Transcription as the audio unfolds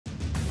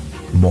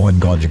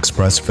Mohanganj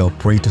Express fell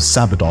prey to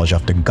sabotage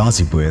after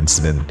Ghazipur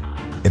incident.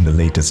 In the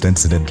latest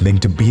incident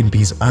linked to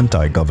BNP's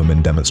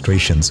anti-government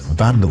demonstrations,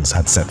 vandals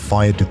had set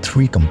fire to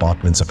 3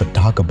 compartments of a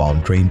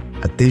Dhaka-bound train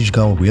at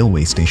Tejgaon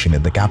railway station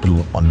in the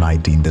capital on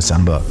 19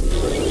 December.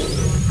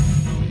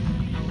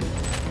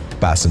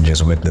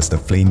 Passengers witnessed the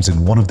flames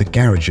in one of the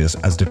carriages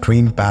as the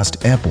train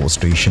passed airport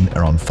station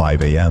around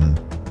 5 a.m.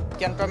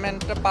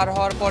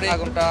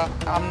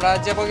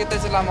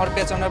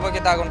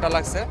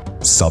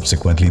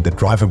 Subsequently, the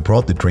driver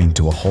brought the train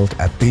to a halt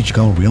at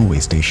Tejgaon railway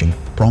station,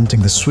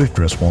 prompting the swift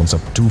response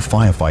of 2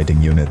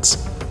 firefighting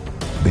units.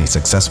 They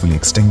successfully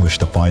extinguished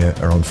the fire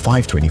around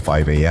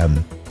 5:25 a.m.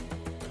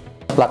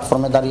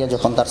 প্ল্যাটফর্মে দাঁড়িয়ে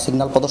যখন তার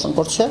signal প্রদর্শন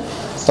করছে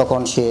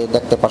তখন সে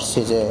দেখতে পাচ্ছে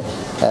যে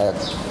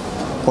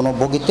কোনো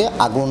বগিতে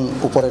আগুন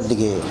উপরের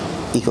দিকে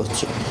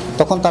হচ্ছে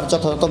তখন তার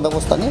যথাযথ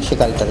ব্যবস্থা নিয়ে সে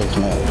গাড়িটাকে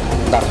এখানে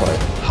দাঁড় করায়।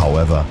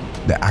 However,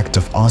 the act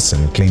of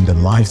arson claimed the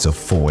lives of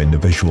 4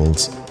 individuals,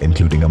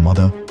 including a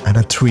mother and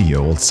a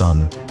 3-year-old son.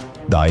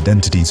 The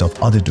identities of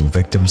other 2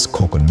 victims,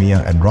 Khokon Mia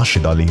and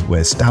Rashid Ali,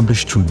 were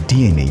established through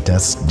DNA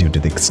tests due to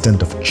the extent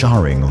of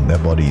charring on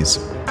their bodies.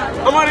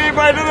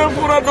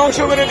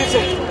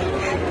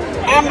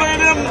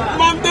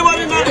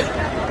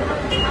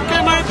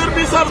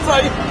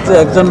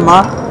 একজন মা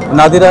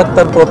Nadira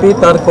Akter poppy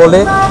তার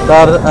কোলে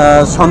তার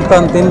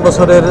সন্তান 3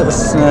 বছরের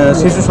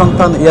শিশু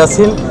সন্তান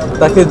ইয়াসিন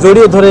তাকে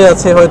জড়িয়ে ধরে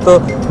আছে হয়তো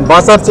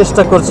বাঁচার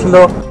চেষ্টা করছিল।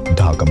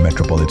 Dhaka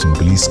Metropolitan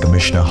Police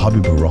Commissioner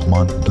Habibur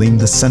Rahman blamed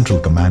the Central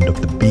Command of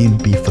the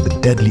BNP for the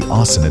deadly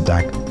arson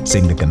attack,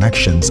 saying the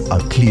connections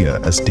are clear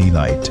as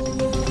daylight.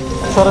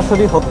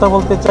 সরাসরি হত্যা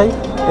বলতে চাই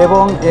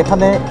এবং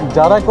এখানে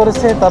যারা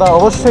করেছে তারা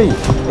অবশ্যই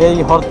এই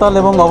হরতাল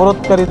এবং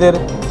অবরোধকারীদের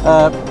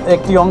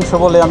একটি অংশ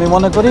বলে আমি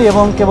মনে করি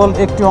এবং কেবল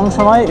একটি অংশ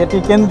নয় এটি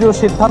কেন্দ্রীয়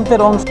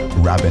সিদ্ধান্তের অংশ।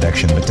 Rapid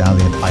Action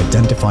Battalion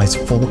identifies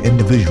 4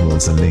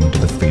 individuals linked to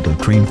the fatal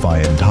train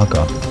fire in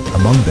Dhaka,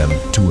 among them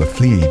 2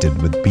 affiliated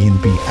with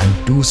BNP and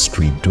 2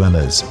 street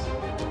dwellers.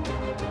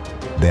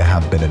 There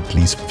have been at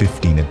least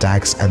 15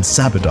 attacks and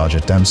sabotage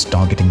attempts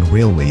targeting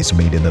railways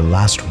made in the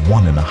last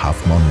 1.5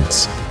 months.